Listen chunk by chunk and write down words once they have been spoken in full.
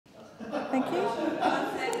Thank you.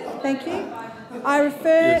 Thank you. I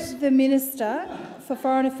refer the Minister for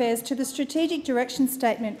Foreign Affairs to the Strategic Direction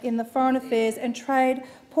Statement in the Foreign Affairs and Trade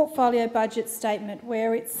Portfolio Budget Statement,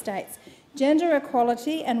 where it states, gender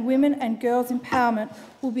equality and women and girls' empowerment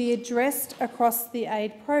will be addressed across the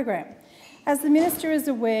aid program. As the Minister is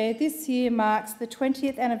aware, this year marks the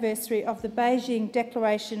 20th anniversary of the Beijing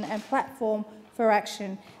Declaration and Platform for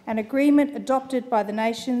Action, an agreement adopted by the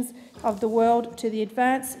nations of the world to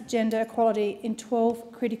advance gender equality in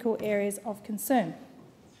 12 critical areas of concern.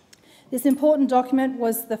 This important document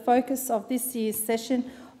was the focus of this year's session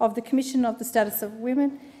of the Commission of the Status of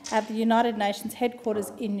Women at the United Nations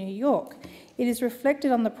headquarters in New York. It is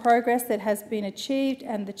reflected on the progress that has been achieved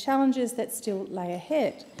and the challenges that still lay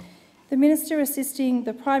ahead. The Minister assisting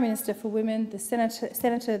the Prime Minister for Women, the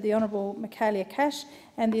Senator the Honourable Michaelia Cash,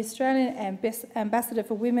 and the Australian Ambassador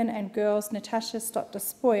for Women and Girls, Natasha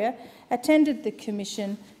Griggs, attended the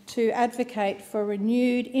Commission to advocate for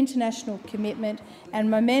renewed international commitment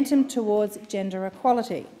and momentum towards gender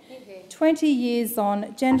equality. 20 years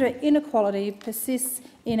on, gender inequality persists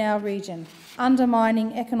in our region,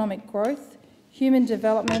 undermining economic growth, human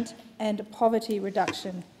development and poverty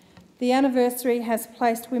reduction. The anniversary has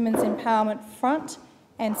placed women's empowerment front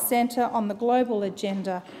and centre on the global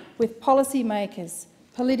agenda, with policymakers,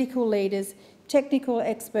 political leaders, technical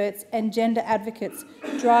experts and gender advocates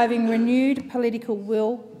driving renewed political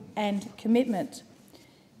will and commitment.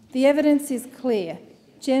 The evidence is clear.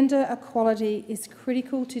 Gender equality is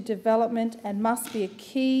critical to development and must be a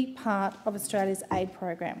key part of Australia's aid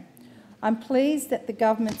program. I'm pleased that the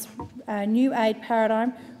government's new aid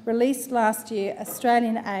paradigm released last year,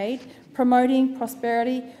 Australian Aid, promoting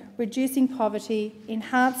prosperity, reducing poverty,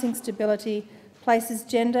 enhancing stability, places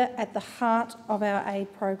gender at the heart of our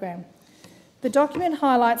aid program. The document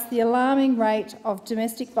highlights the alarming rate of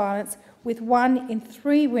domestic violence, with 1 in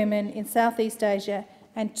 3 women in Southeast Asia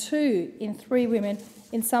and 2 in 3 women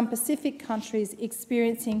in some Pacific countries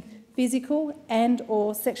experiencing physical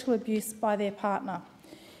and/or sexual abuse by their partner.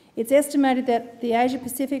 It's estimated that the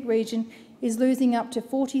Asia-Pacific region is losing up to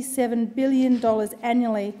 $47 billion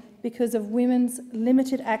annually because of women's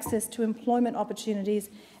limited access to employment opportunities,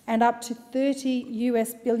 and up to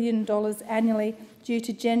 $30 billion annually due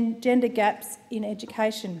to gender gaps in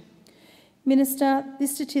education. Minister,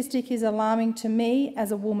 this statistic is alarming to me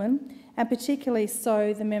as a woman, and particularly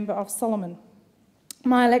so the member of Solomon.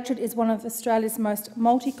 My electorate is one of Australia's most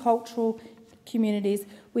multicultural communities,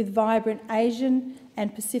 with vibrant Asian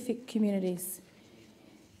and Pacific communities.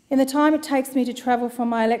 In the time it takes me to travel from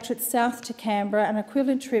my electorate south to Canberra, an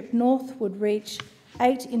equivalent trip north would reach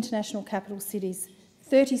 8 international capital cities,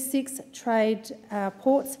 36 trade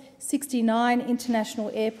ports, 69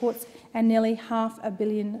 international airports and nearly half a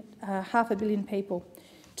billion people.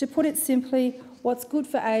 To put it simply, what's good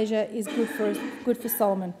for Asia is good for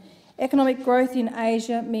Solomon. Economic growth in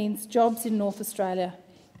Asia means jobs in North Australia.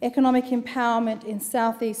 Economic empowerment in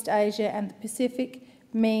Southeast Asia and the Pacific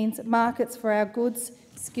means markets for our goods,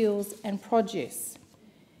 skills and produce.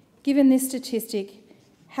 Given this statistic,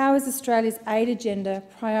 how is Australia's aid agenda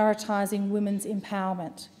prioritising women's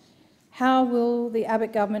empowerment? How will the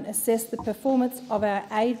Abbott government assess the performance of our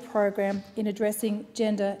aid program in addressing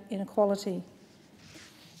gender inequality?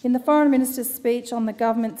 In the Foreign Minister's speech on the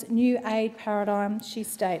government's new aid paradigm, she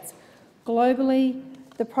states, globally,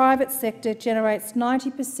 the private sector generates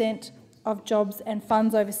 90% of jobs and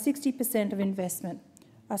funds over 60% of investment.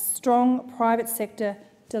 A strong private sector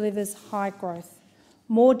delivers high growth,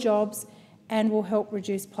 more jobs and will help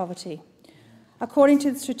reduce poverty. According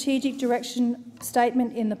to the Strategic Direction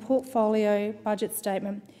Statement in the Portfolio Budget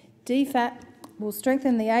Statement, DFAT will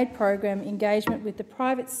strengthen the aid program engagement with the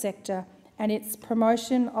private sector and its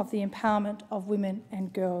promotion of the empowerment of women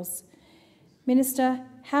and girls. Minister,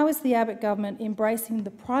 how is the Abbott government embracing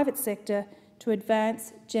the private sector to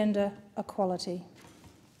advance gender equality?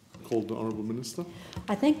 Called the Honourable Minister.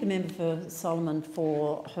 I thank the member for Solomon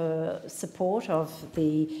for her support of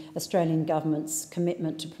the Australian government's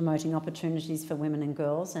commitment to promoting opportunities for women and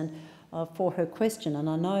girls, and for her question. And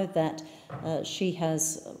I know that she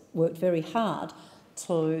has worked very hard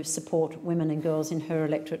to support women and girls in her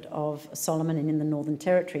electorate of Solomon and in the Northern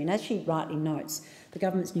Territory. And as she rightly notes, the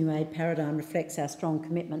government's new aid paradigm reflects our strong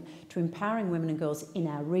commitment to empowering women and girls in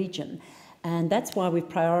our region. And that's why we've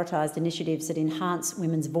prioritised initiatives that enhance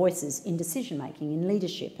women's voices in decision-making, in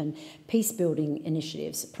leadership and peace-building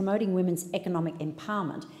initiatives, promoting women's economic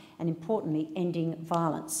empowerment and, importantly, ending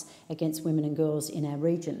violence against women and girls in our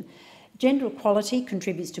region. Gender equality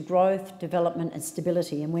contributes to growth, development and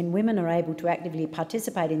stability, and when women are able to actively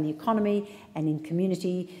participate in the economy and in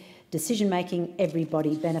community decision-making,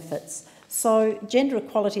 everybody benefits. So gender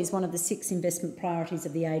equality is one of the 6 investment priorities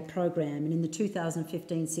of the aid program, and in the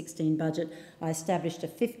 2015-16 budget I established a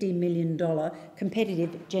 $50 million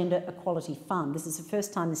competitive gender equality fund. This is the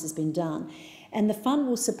first time this has been done, and the fund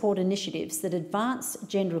will support initiatives that advance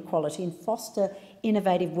gender equality and foster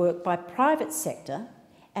innovative work by private sector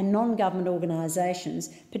and non-government organisations,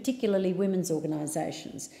 particularly women's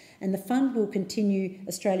organisations. And the fund will continue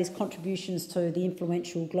Australia's contributions to the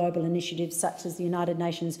influential global initiatives such as the United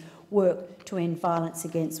Nations work to end violence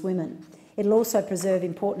against women. It will also preserve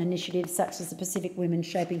important initiatives such as the Pacific Women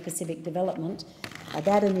Shaping Pacific Development.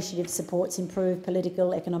 That initiative supports improved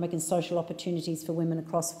political, economic and social opportunities for women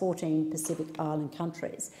across 14 Pacific Island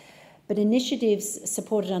countries. But initiatives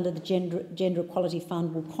supported under the Gender Equality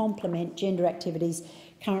Fund will complement gender activities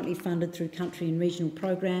currently funded through country and regional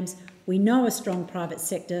programs. We know a strong private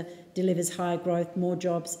sector delivers higher growth, more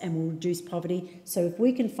jobs and will reduce poverty. So if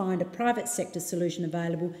we can find a private sector solution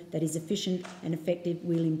available that is efficient and effective,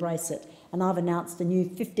 we'll embrace it. And I've announced a new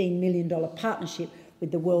 $15 million partnership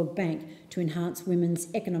with the World Bank to enhance women's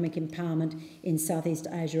economic empowerment in Southeast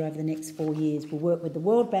Asia over the next 4 years. We'll work with the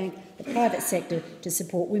World Bank, the private sector, to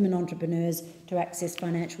support women entrepreneurs to access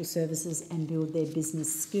financial services and build their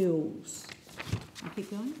business skills. I'll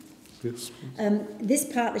keep going. Yes.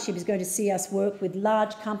 This partnership is going to see us work with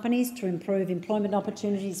large companies to improve employment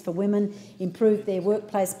opportunities for women, improve their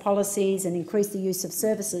workplace policies and increase the use of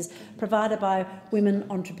services provided by women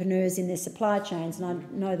entrepreneurs in their supply chains. And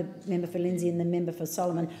I know the member for Lindsay and the member for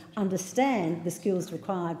Solomon understand the skills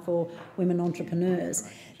required for women entrepreneurs.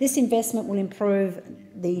 This investment will improve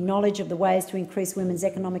the knowledge of the ways to increase women's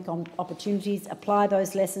economic opportunities, apply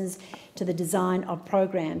those lessons to the design of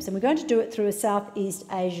programs. And we're going to do it through a Southeast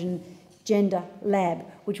Asian Gender Lab,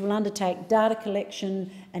 which will undertake data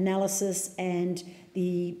collection, analysis and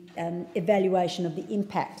the evaluation of the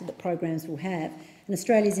impact that programs will have. And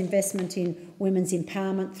Australia's investment in women's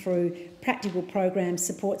empowerment through practical programs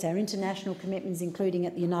supports our international commitments, including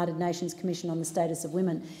at the United Nations Commission on the Status of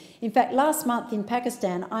Women. In fact, last month in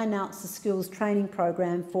Pakistan, I announced the skills training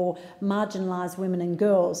program for marginalised women and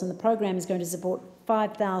girls, and the program is going to support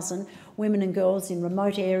 5,000 women and girls in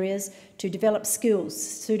remote areas to develop skills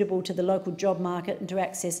suitable to the local job market and to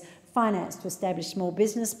access finance to establish small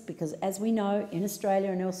business, because as we know, in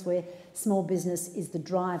Australia and elsewhere, small business is the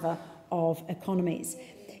driver of economies.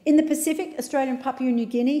 In the Pacific, Australia and Papua New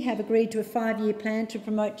Guinea have agreed to a 5-year plan to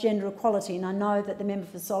promote gender equality, and I know that the member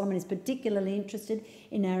for Solomon is particularly interested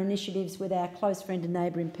in our initiatives with our close friend and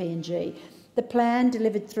neighbour in PNG. The plan,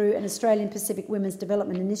 delivered through an Australian Pacific Women's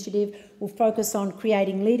Development Initiative, will focus on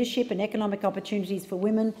creating leadership and economic opportunities for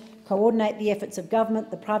women, coordinate the efforts of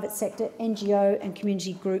government, the private sector, NGO and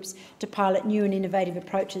community groups to pilot new and innovative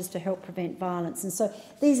approaches to help prevent violence. And so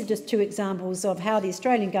these are just 2 examples of how the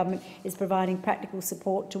Australian government is providing practical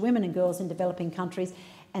support to women and girls in developing countries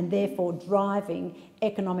and therefore driving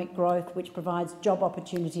economic growth, which provides job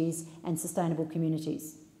opportunities and sustainable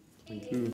communities. Thank you.